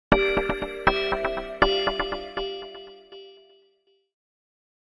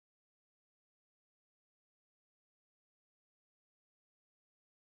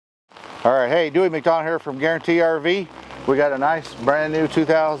All right, hey, Dewy.McDonald here from Guaranty RV. We got a nice brand new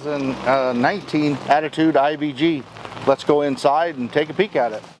 2019 Attitude IBG. Let's go inside and take a peek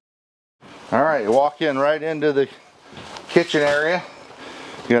at it. All right, walk in right into the kitchen area.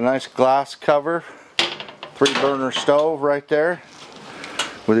 You got a nice glass cover, 3-burner stove right there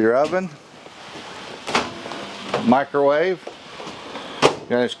with your oven, microwave. You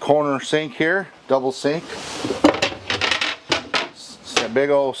got this corner sink here, double sink. It's a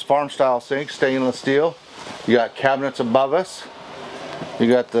big old farm style sink, stainless steel. You got cabinets above us. You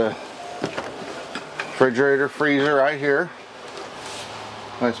got the refrigerator, freezer right here.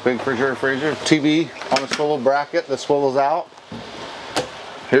 Nice big refrigerator, freezer. TV on a swivel bracket that swivels out.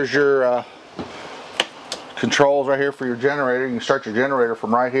 Here's your controls right here for your generator. You can start your generator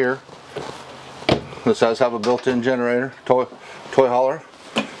from right here. This does have a built-in generator, toy hauler.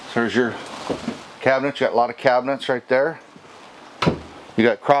 So there's your cabinets. You got a lot of cabinets right there. You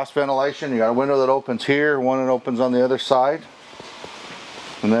got cross ventilation. You got a window that opens here, one that opens on the other side,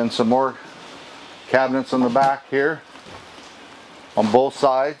 and then some more cabinets in the back here on both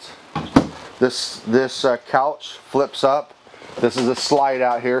sides. This couch flips up. This is a slide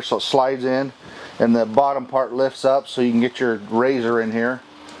out here, so it slides in, and the bottom part lifts up so you can get your razor in here.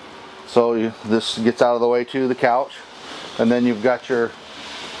 So this gets out of the way too, the couch. And then you've got your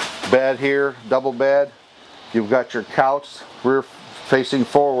bed here, double bed. You've got your couch rear facing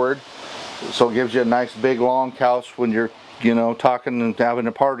forward, so it gives you a nice big long couch when you're talking and having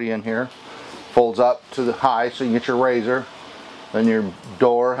a party in here. Folds up to the high so you can get your razor. Then your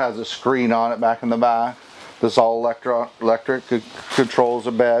door has a screen on it back in the back. This is all electric, controls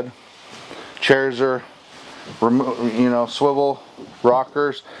the bed. Chairs are swivel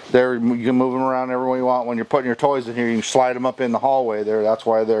rockers. There, you can move them around everywhere you want. When you're putting your toys in here, you can slide them up in the hallway there. That's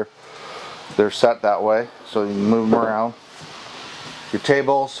why they're set that way, so you can move them around. Your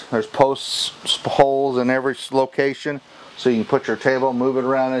tables, there's posts, holes in every location, so you can put your table, move it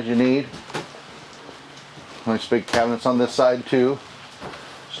around as you need. Nice big cabinets on this side too.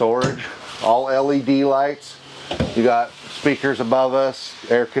 Storage, all LED lights. You got speakers above us,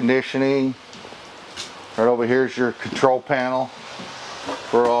 air conditioning. Right over here is your control panel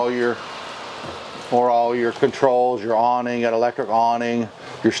for all your controls. Your awning, you got electric awning,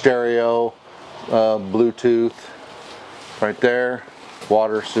 your stereo, Bluetooth, right there.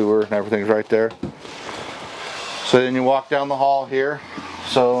 Water, sewer, and everything's right there. So then you walk down the hall here.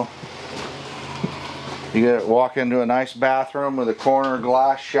 So you walk into a nice bathroom with a corner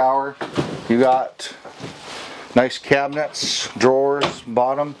glass shower. You got nice cabinets, drawers,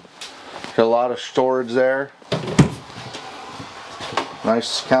 bottom. Got a lot of storage there.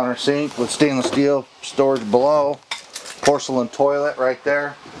 Nice counter sink with stainless steel storage below. Porcelain toilet right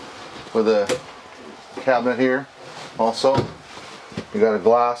there with a cabinet here also. You got a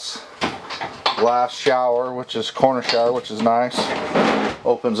glass shower, which is corner shower, which is nice.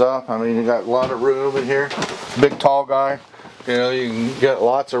 Opens up. I mean, you got a lot of room in here. Big tall guy. You can get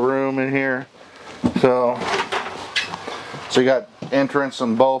lots of room in here. So you got entrance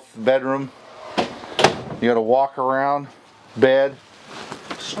in both bedroom. You got a walk around bed.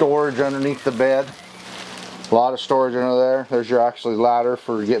 Storage underneath the bed. A lot of storage under there. There's your actually ladder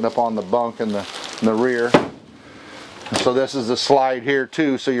for getting up on the bunk in the rear. So this is a slide here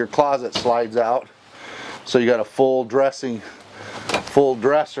too, so your closet slides out. So you got a full dresser,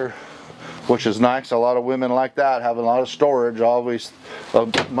 which is nice. A lot of women like that, having a lot of storage, always a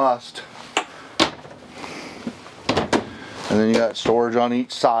must. And then you got storage on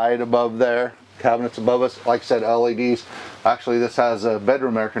each side above there. Cabinets above us, like I said, LEDs. Actually, this has a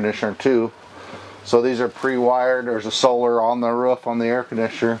bedroom air conditioner too. So these are pre-wired. There's a solar on the roof on the air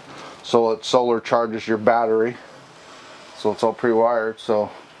conditioner, so solar charges your battery. So it's all pre-wired, so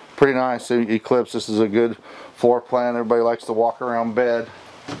pretty nice. Eclipse, this is a good floor plan. Everybody likes to walk around bed.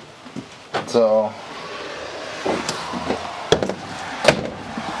 So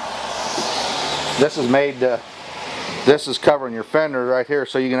this is made to, this is covering your fender right here,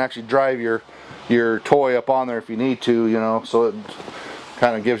 so you can actually drive your toy up on there if you need to, so it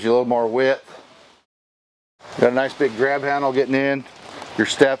kind of gives you a little more width. Got a nice big grab handle getting in. Your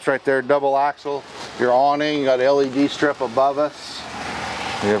steps right there, double axle. Your awning, you got an LED strip above us.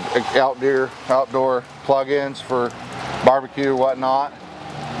 You have outdoor plug-ins for barbecue or whatnot.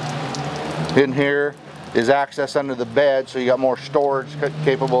 In here is access under the bed, so you got more storage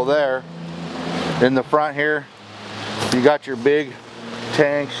capable there. In the front here, you got your big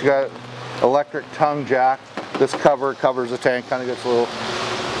tanks. You got electric tongue jack. This cover covers the tank, kind of gets a little.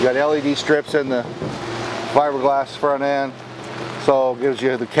 You got LED strips in the fiberglass front end, so it gives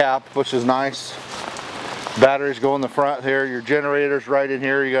you the cap, which is nice. Batteries go in the front here. Your generator's right in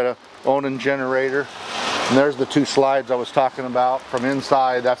here. You got a Onan generator. And there's the 2 slides I was talking about from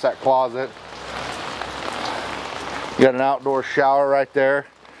inside. That's that closet. You got an outdoor shower right there.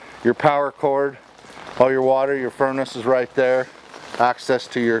 Your power cord, all your water, your furnace is right there. Access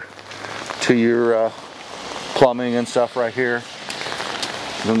to your plumbing and stuff right here.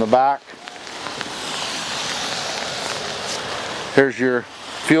 And in the back, here's your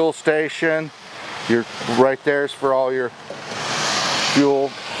fuel station. Your right there is for all your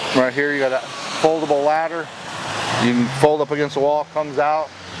fuel. Right here you got a foldable ladder. You can fold up against the wall, comes out.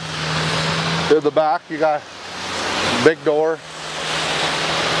 In the back you got a big door.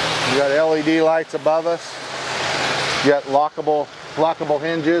 You got LED lights above us. You got lockable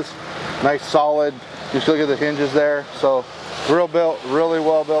hinges. Nice solid. Just look at the hinges there. So real built, really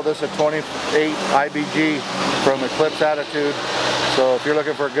well built. This is a 28 IBG from Eclipse Attitude. So if you're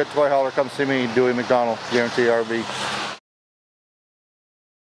looking for a good toy hauler, come see me, Dewy.McDonald, Guaranty RV.